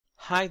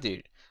Hi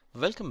there,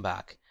 welcome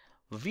back.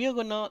 We are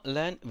gonna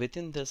learn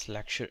within this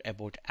lecture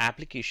about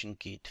application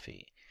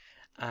gateway.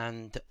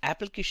 And the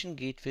application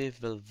gateway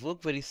will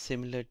work very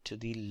similar to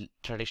the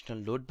traditional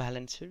load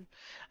balancer.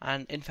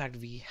 And in fact,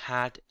 we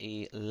had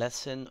a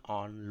lesson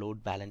on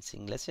load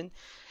balancing lesson.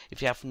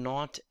 If you have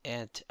not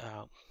yet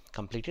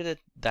completed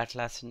that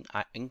lesson,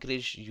 I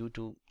encourage you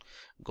to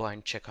go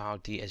and check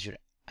out the Azure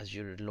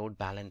load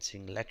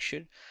balancing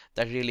lecture.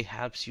 That really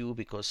helps you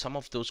because some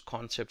of those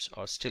concepts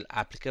are still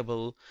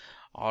applicable,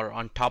 or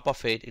on top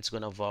of it, it's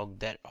going to work.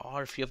 There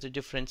are a few of the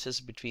differences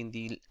between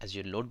the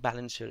Azure load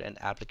balancer and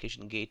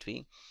application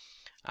gateway,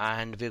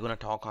 and we're going to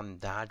talk on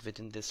that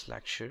within this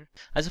lecture.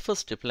 As a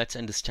first step, let's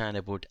understand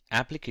about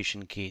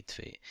application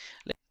gateway.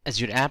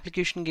 Azure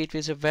application gateway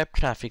is a web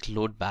traffic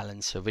load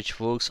balancer which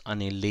works on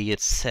a layer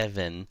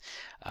 7,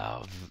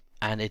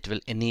 and it will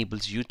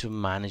enables you to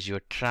manage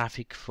your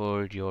traffic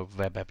for your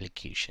web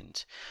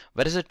applications,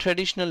 whereas a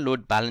traditional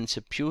load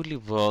balancer purely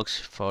works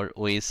for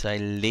OSI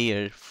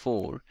layer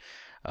 4,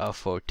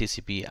 for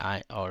TCP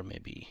or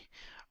maybe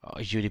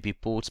UDP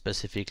port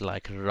specific,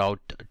 like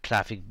route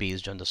traffic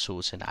based on the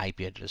source and IP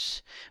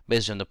address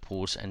based on the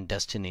ports and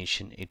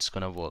destination. It's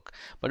gonna work.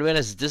 But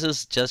whereas this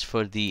is just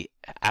for the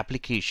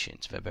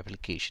applications, web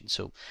applications,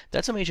 so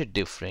that's a major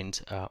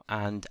difference.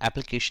 And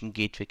application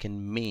gateway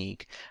can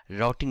make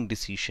routing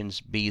decisions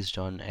based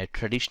on a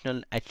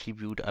traditional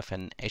attribute of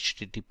an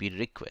HTTP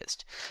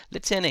request.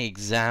 Let's say an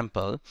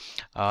example,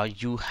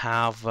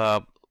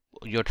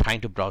 you're trying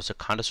to browse a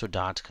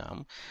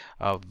contoso.com,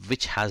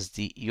 which has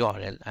the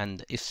URL,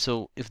 and if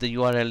the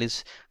URL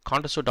is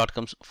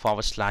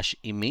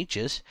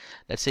contoso.com/images,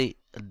 let's say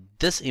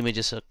this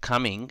images are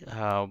coming,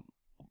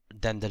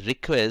 then the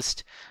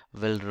request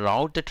will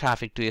route the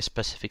traffic to a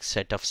specific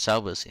set of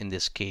servers, in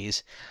this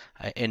case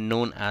and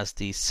known as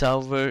the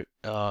server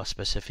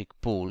specific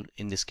pool.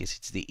 In this case,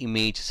 it's the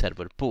image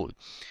server pool.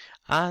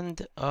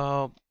 And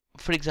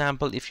for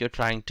example, if you're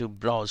trying to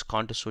browse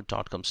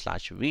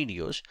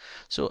contoso.com/videos,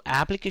 so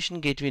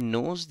application gateway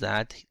knows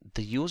that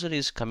the user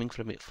is coming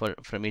from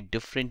a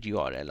different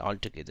URL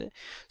altogether,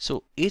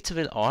 so it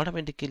will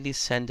automatically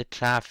send the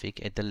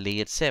traffic at the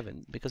layer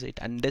 7 because it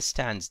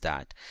understands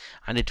that,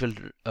 and it will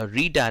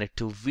redirect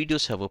to video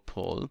server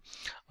pool.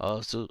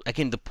 So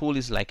again, the pool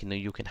is like,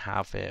 you can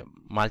have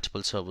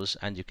multiple servers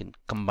and you can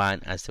combine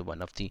as the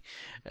one of the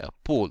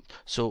pool.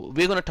 So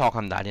we're going to talk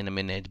on that in a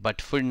minute,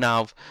 but for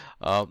now,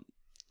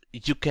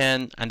 you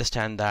can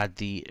understand that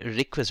the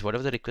request,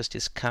 whatever the request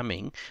is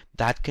coming,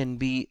 that can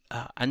be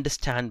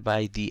understand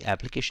by the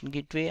application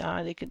gateway,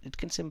 and it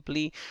can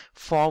simply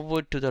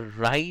forward to the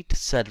right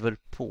server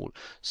pool,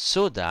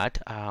 so that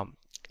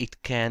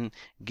it can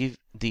give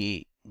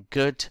the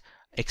good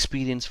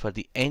experience for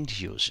the end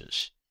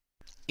users.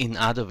 In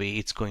other way,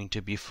 it's going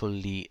to be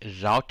fully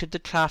routed the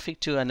traffic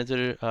to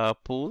another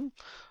pool,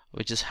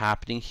 which is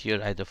happening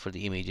here either for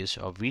the images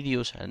or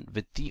videos, and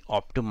with the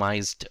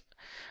optimized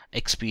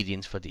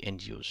experience for the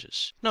end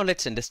users. Now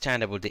let's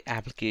understand about the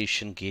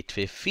application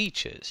gateway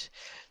features.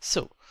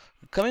 So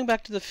coming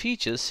back to the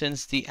features,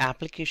 since the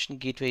application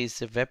gateway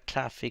is a web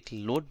traffic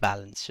load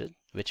balancer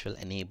which will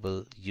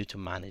enable you to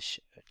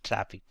manage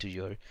traffic to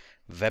your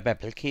web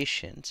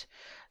applications,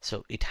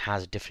 so it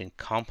has different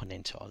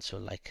components also,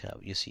 like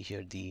you see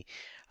here the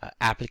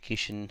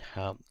application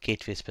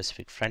gateway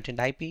specific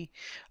front-end IP,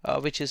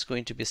 which is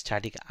going to be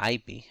static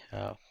IP,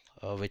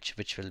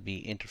 which will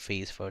be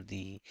interface for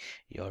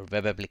your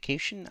web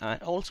application.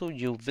 And also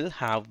you will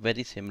have,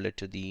 very similar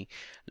to the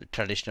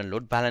traditional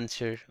load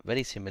balancer,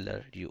 very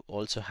similar, you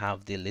also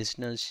have the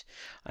listeners,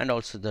 and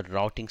also the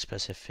routing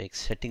specific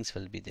settings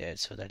will be there,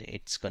 so that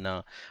it's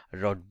gonna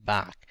route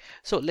back.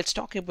 So let's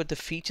talk about the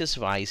features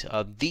wise.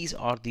 These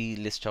are the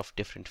list of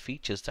different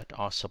features that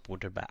are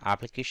supported by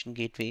application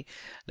gateway.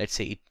 Let's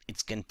say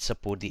it can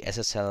support the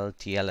SSL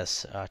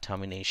TLS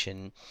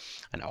termination,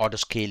 and auto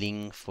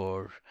scaling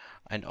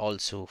and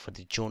also for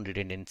the zone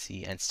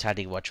redundancy and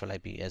static virtual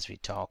IP, as we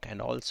talk,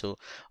 and also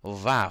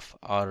WAF,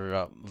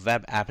 or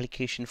web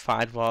application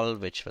firewall,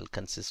 which will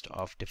consist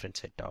of different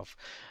set of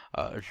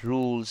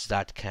rules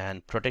that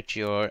can protect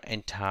your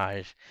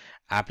entire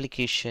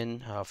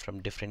application from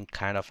different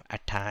kind of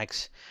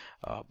attacks,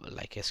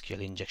 like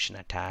SQL injection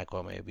attack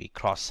or maybe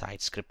cross-site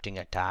scripting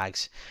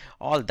attacks.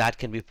 All that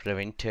can be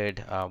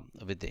prevented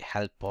with the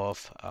help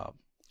of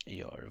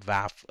your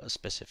WAF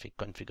specific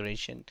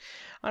configuration,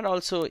 and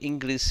also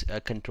ingress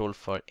control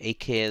for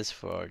AKS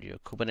for your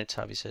Kubernetes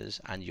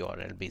services and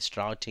URL based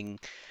routing,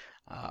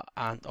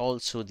 and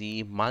also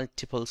the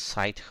multiple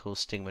site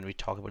hosting. When we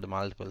talk about the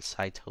multiple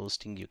site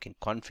hosting, you can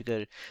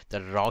configure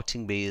the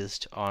routing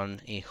based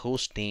on a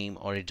host name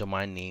or a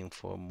domain name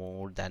for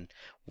more than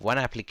one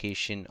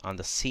application on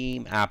the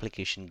same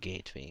application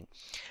gateway,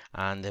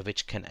 and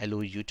which can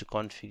allow you to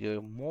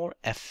configure more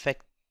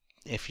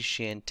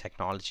efficient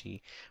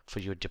technology for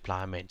your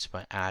deployments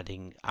by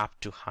adding up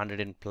to 100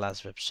 and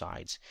plus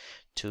websites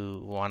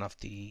to one of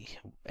the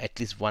at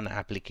least one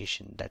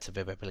application that's a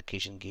web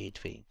application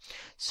gateway.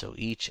 So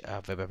each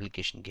web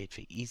application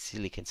gateway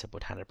easily can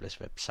support 100 plus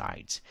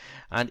websites,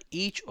 and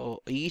each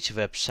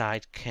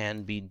website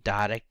can be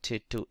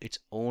directed to its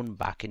own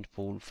backend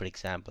pool. For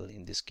example,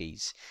 in this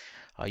case,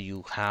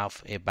 you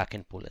have a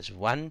backend pool as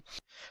one,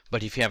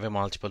 but if you have a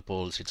multiple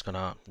pools, it's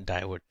gonna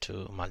divert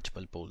to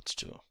multiple pools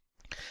too.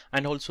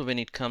 And also when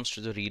it comes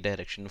to the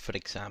redirection, for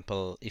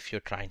example, if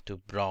you're trying to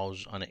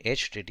browse on a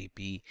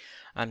HTTP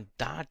and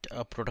that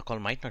protocol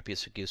might not be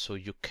secure, so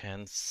you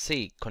can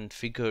say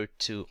configure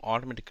to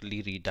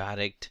automatically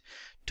redirect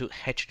to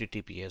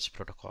HTTPS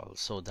protocol,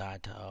 so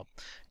that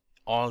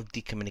all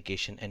the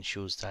communication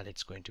ensures that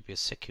it's going to be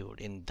secured.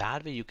 In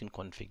that way you can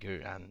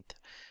configure, and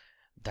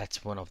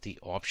that's one of the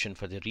option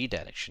for the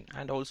redirection.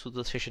 And also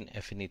the session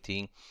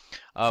affinity,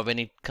 when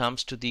it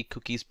comes to the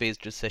cookies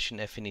based session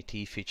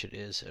affinity feature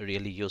is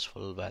really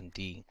useful when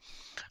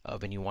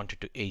you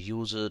wanted to a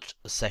user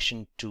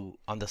session to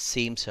on the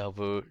same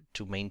server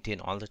to maintain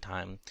all the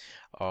time,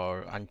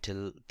 or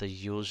until the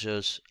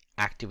user's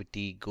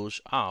activity goes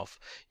off,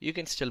 you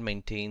can still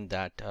maintain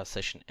that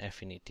session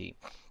affinity.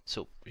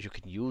 So you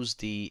can use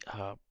the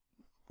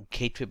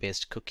gateway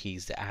based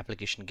cookies. The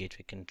application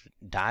gateway can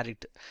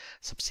direct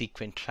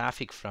subsequent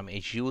traffic from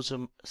a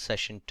user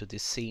session to the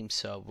same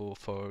server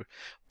for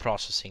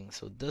processing.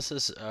 So this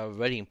is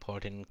very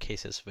important in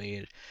cases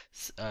where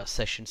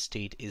session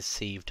state is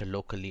saved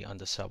locally on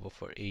the server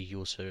for a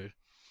user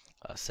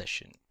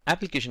session.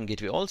 Application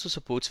Gateway also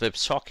supports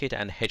WebSocket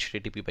and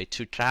HTTP by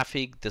 2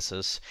 traffic. This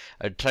is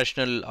a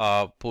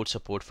traditional port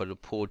support for the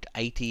port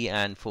 80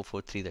 and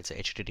 443, that's a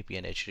HTTP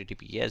and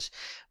HTTPS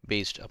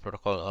based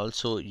protocol.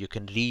 Also, you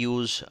can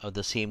reuse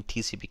the same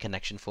TCP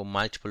connection for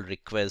multiple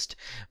requests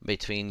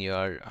between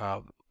your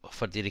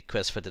for the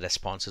request for the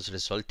responses,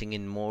 resulting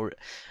in more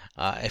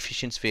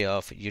efficient way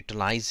of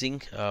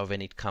utilizing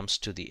when it comes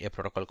to the a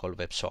protocol called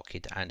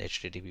WebSocket and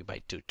HTTP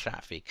by 2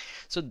 traffic.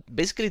 So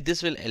basically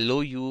this will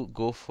allow you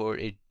go for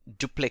a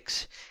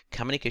duplex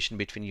communication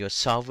between your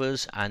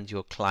servers and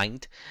your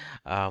client,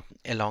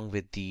 along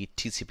with the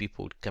TCP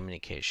port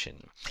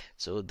communication.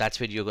 So that's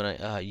what you're going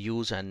to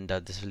use, and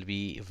this will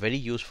be very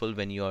useful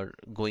when you're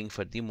going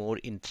for the more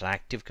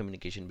interactive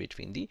communication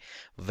between the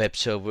web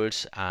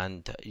servers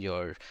and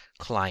your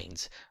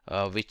clients,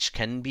 which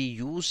can be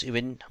used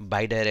even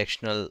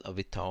bidirectional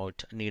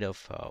without need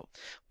of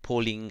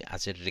polling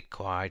as it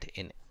required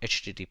in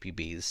HTTP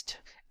based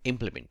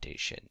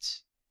implementations.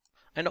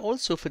 And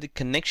also for the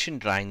connection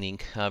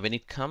draining, when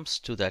it comes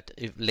to that,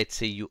 if let's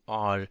say you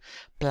are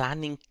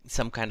planning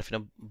some kind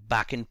of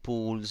backend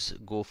pools,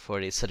 go for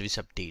a service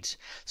updates.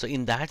 So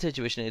in that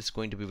situation, it's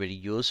going to be very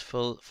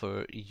useful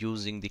for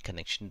using the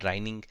connection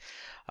draining.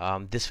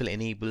 This will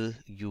enable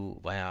you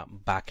via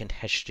backend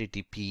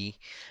HTTP,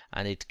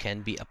 and it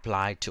can be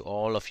applied to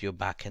all of your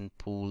backend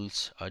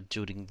pools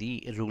during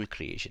the rule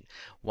creation.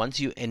 Once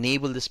you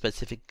enable the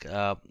specific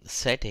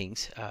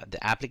settings,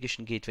 the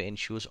application gateway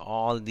ensures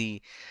all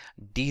the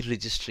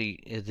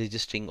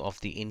deregistering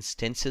of the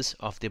instances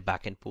of the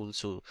backend pool,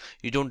 so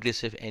you don't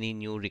receive any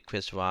new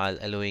requests while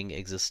allowing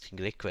existing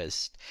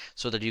requests,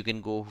 so that you can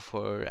go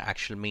for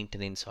actual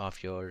maintenance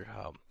of your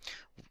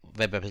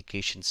web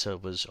application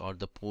servers or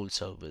the pool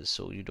servers.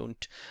 So you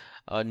don't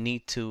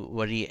need to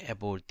worry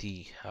about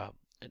the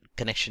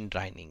connection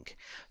draining.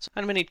 So,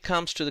 and when it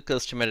comes to the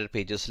custom error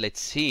pages, let's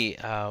see,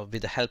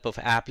 with the help of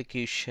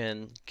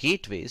application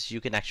gateways, you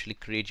can actually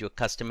create your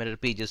custom error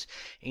pages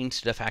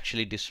instead of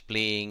actually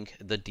displaying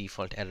the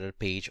default error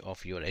page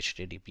of your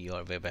HTTP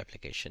or web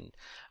application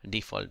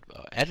default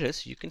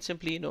errors. You can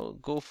simply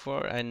go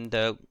for and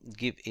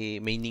give a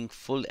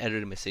meaningful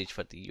error message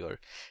for your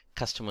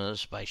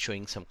customers by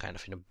showing some kind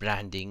of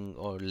branding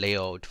or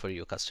layout for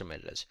your custom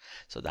errors.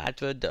 So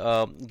that would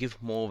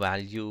give more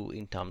value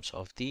in terms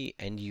of the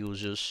end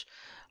users.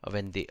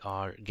 When they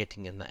are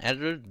getting an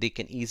error, they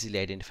can easily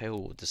identify,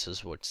 oh, this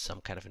is what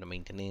some kind of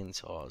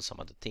maintenance or some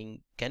other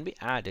thing can be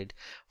added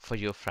for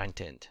your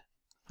front end.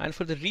 And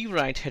for the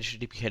rewrite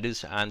HTTP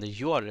headers and the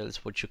URLs,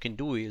 what you can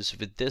do is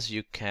with this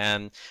you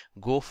can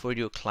go for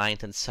your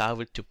client and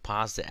server to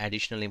pass the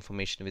additional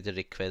information with the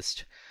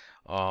request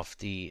of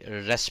the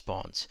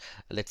response.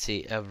 Let's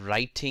say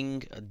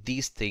writing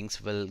these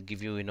things will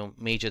give you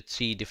major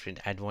 3 different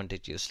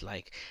advantages,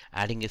 like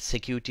adding a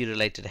security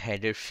related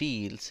header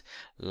fields,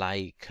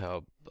 like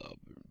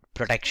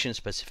protection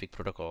specific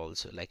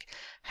protocols like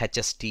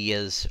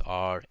HSTS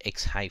or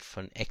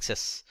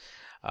X-XS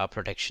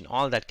protection.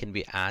 All that can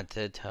be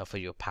added for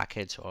your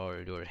packets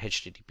or your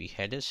HTTP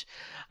headers,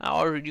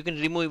 or you can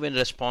remove even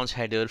response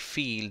header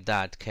field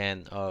that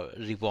can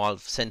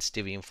revolve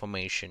sensitive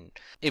information.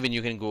 Even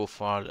you can go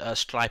for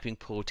striping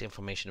port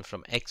information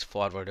from X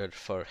forwarder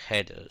for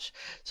headers.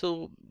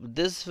 So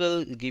this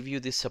will give you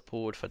the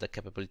support for the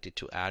capability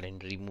to add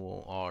and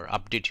remove or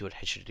update your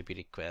HTTP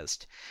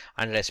request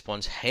and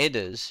response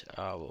headers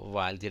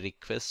while the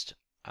request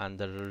and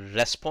the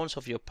response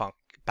of your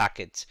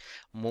packets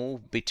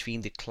move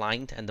between the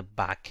client and the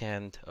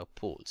backend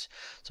pools.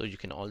 So you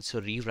can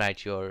also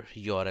rewrite your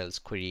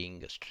URLs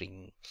querying a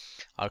string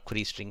or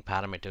query string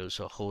parameters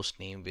or host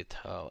name with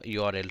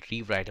URL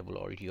rewritable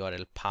or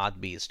URL path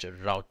based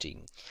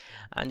routing.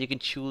 And you can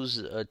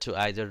choose to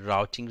either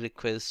routing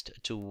request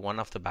to one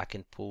of the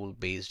backend pool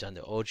based on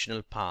the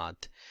original path.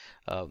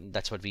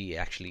 That's what we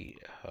actually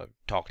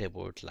talked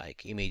about,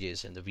 like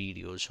images and the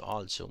videos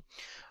also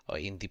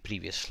in the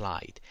previous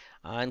slide.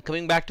 And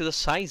coming back to the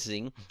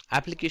sizing,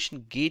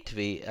 application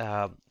gateway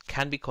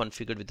can be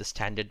configured with the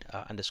standard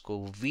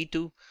underscore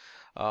v2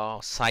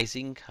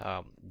 sizing.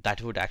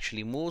 That would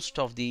actually most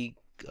of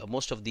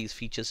these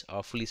features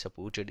are fully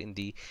supported in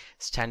the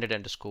standard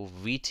underscore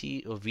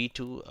VT or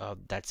V2.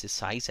 That's the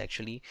size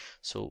actually.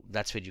 So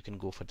that's where you can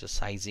go for the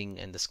sizing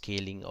and the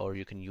scaling, or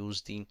you can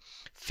use the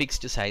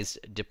fixed size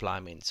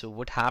deployment. So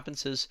what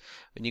happens is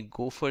when you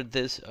go for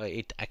this,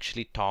 it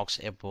actually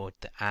talks about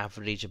the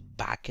average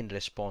backend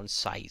response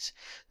size.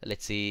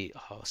 Let's say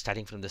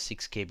starting from the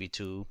 6 KB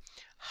to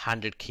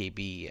 100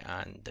 KB,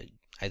 and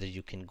either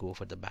you can go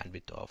for the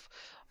bandwidth of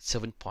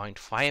 7.5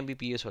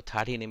 Mbps or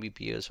 13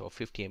 Mbps or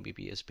 50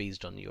 Mbps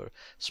based on your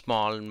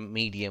small,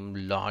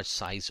 medium, large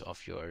size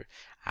of your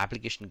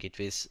application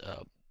gateway's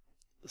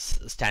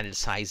standard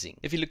sizing.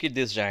 If you look at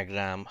this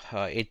diagram,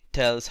 it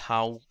tells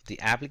how the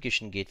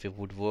application gateway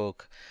would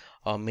work,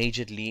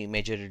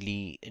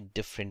 majorly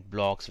different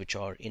blocks which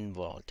are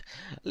involved.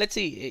 Let's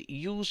say a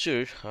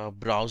user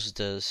browses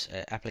this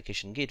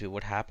application gateway.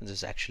 What happens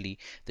is actually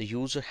the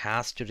user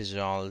has to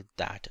resolve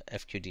that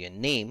FQDN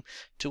name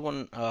to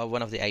one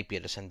of the IP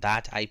address, and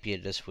that IP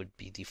address would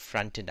be the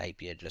front-end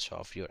IP address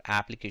of your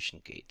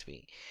application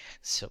gateway.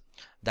 So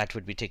that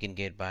would be taken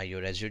care by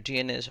your Azure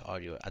DNS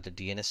or your other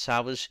DNS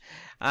servers,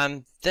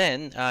 and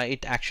then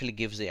it actually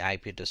gives the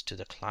IP address to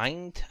the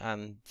client,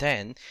 and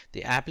then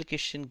the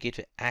application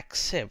gateway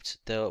accepts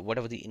the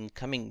whatever the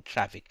incoming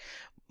traffic.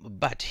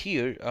 But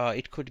here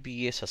it could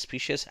be a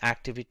suspicious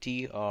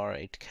activity, or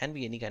it can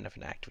be any kind of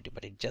an activity,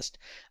 but it just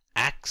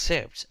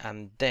accepts,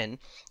 and then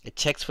it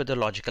checks for the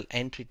logical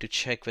entry to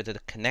check whether the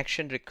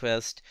connection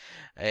request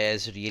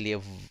is really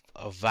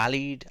a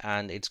valid,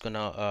 and it's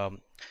gonna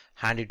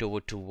hand it over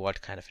to what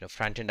kind of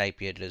front-end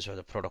IP address or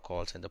the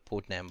protocols and the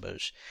port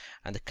numbers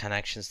and the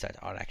connections that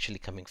are actually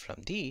coming from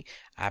the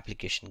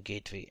application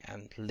gateway.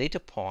 And later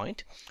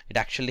point, it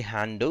actually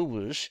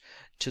handovers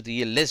to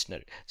the listener.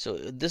 So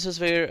this is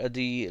where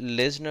the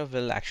listener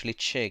will actually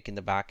check in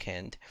the back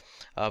end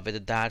whether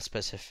that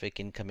specific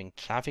incoming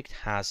traffic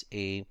has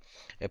a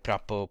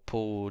proper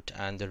port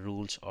and the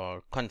rules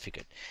are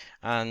configured.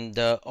 And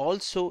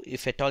also,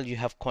 if at all you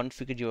have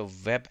configured your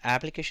web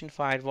application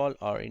firewall,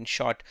 or in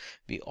short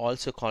we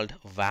also called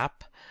WAF,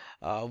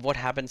 what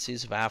happens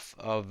is WAF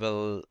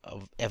will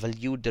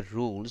evaluate the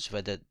rules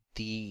whether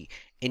the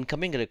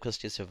incoming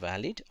request is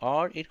valid,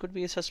 or it could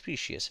be a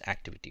suspicious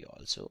activity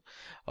also,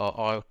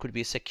 or it could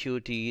be a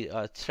security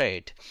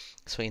threat.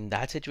 So in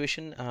that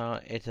situation,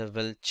 it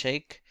will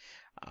check,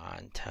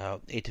 and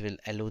it will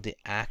allow the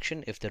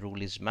action. If the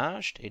rule is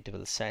matched, it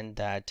will send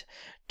that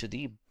to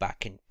the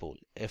backend pool.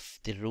 If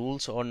the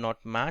rules are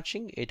not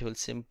matching, it will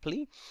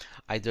simply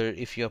either,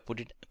 if you are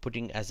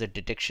putting as a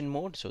detection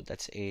mode, so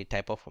that's a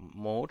type of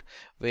mode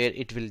where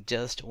it will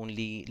just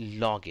only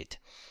log it.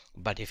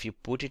 But if you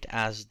put it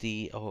as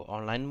the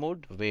online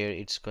mode, where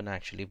it's going to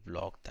actually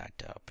block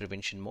that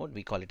prevention mode,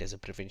 we call it as a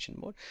prevention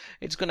mode,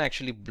 it's going to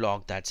actually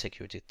block that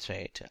security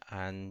threat,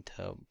 and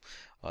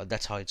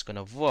that's how it's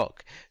going to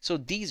work. So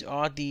these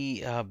are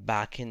the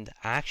backend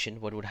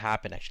action, what would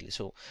happen actually.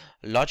 So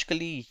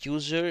logically,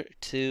 user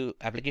to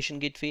application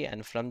gateway,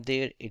 and from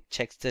there it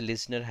checks the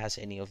listener has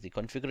any of the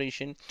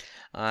configuration,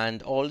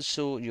 and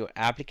also your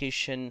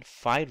application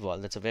firewall,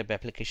 that's a web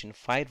application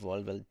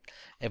firewall, will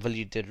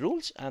evaluate the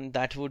rules, and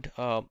that would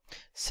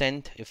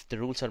send, if the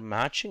rules are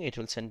matching, it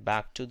will send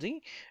back to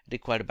the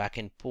required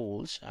backend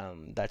pools.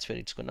 That's where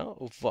it's gonna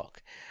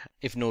work.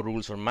 If no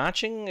rules are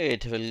matching,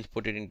 it will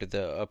put it into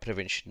the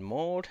prevention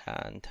mode,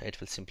 and it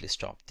will simply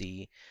stop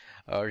the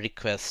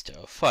request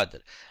further.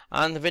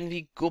 And when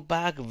we go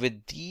back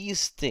with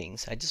these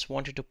things, I just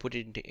wanted to put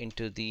it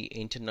into the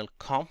internal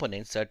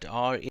components that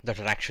are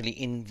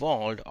actually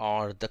involved,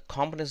 or the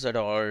components that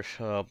are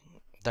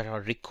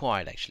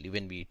required actually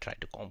when we try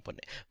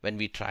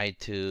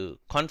to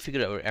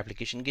configure our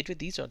application gateway.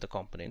 These are the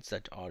components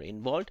that are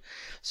involved.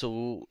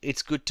 So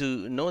it's good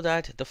to know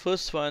that the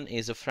first one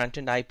is a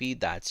front-end IP.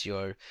 That's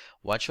your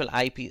virtual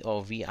IP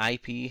or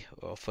VIP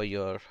for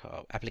your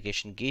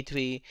application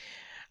gateway.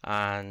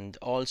 And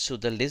also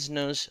the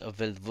listeners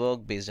will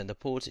work based on the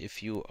ports.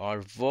 If you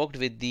are worked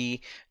with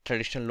the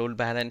traditional load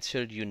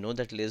balancer, you know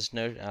that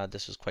listener,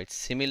 this is quite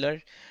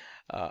similar.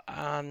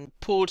 And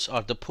ports,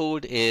 or the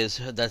port is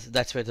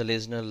that's where the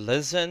listener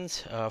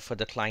listens for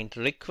the client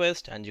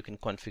request, and you can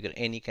configure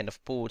any kind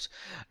of ports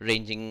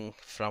ranging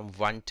from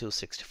 1 to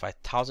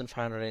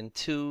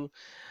 65,502,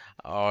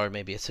 or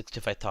maybe a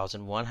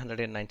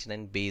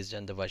 65,199 based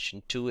on the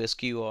version 2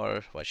 SKU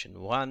or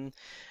version 1.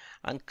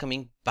 And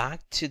coming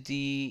back to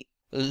the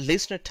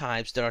Listener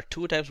types, there are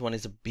two types. One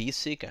is the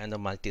basic and the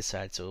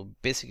multi-site. So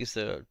basic is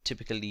the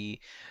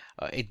typically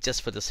it's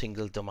just for the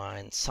single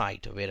domain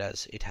site,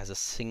 whereas it has a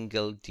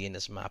single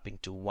DNS mapping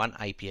to one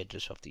IP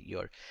address of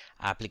your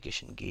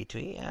application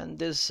gateway. And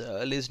this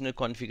listener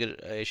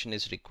configuration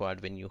is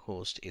required when you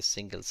host a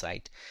single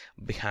site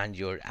behind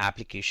your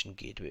application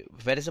gateway.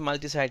 Whereas a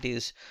multi-site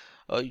is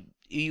uh,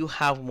 you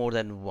have more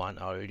than one,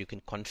 or you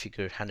can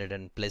configure 100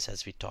 and plus,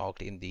 as we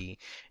talked in the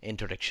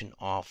introduction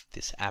of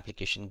this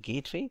application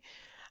gateway.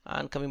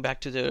 And coming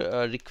back to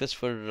the request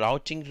for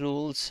routing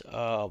rules,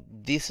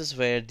 this is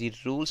where the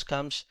rules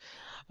comes.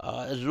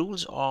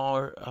 Rules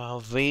are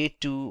a way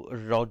to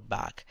route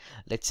back.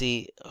 Let's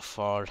say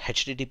for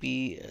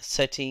HTTP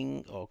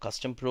setting or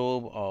custom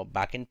probe or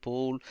backend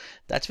pool,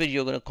 that's where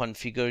you're going to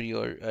configure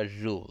your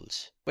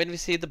rules. When we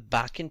say the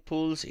backend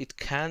pools, it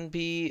can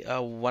be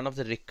one of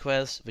the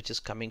requests which is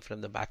coming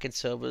from the backend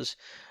servers.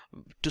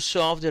 To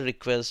solve the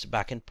request,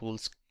 backend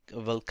pools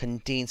will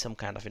contain some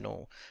kind of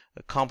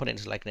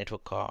components like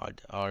network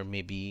card, or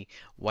maybe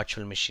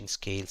virtual machine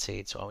scale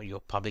sets, or your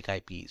public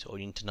IPs or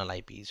internal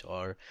IPs,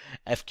 or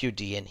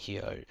FQDN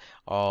here,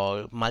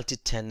 or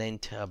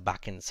multi-tenant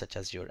backends such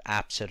as your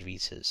app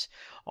services.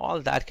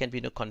 All that can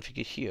be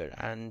configured here.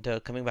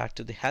 And coming back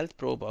to the health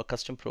probe or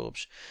custom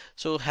probes,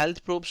 so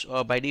health probes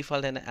by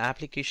default, an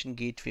application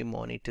gateway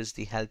monitors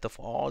the health of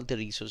all the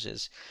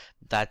resources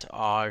that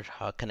are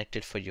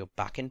connected for your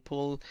backend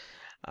pool.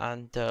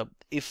 And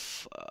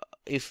if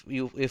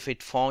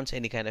it finds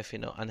any kind of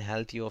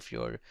unhealthy of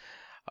your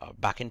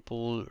backend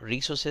pool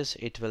resources,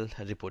 it will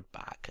report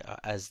back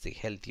as the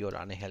healthy or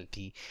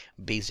unhealthy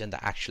based on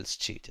the actual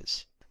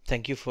status.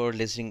 Thank you for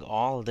listening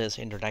all this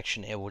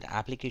introduction about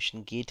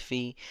application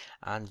gateway,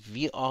 and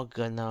we are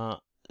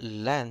gonna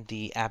learn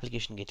the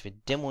application gateway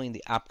demo in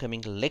the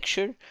upcoming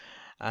lecture.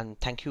 And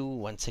thank you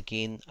once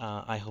again.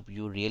 I hope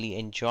you really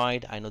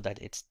enjoyed. I know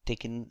that it's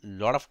taken a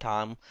lot of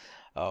time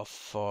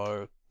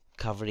for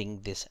covering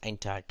this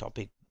entire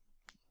topic,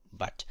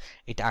 but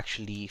it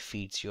actually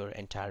feeds your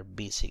entire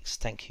basics.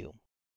 Thank you.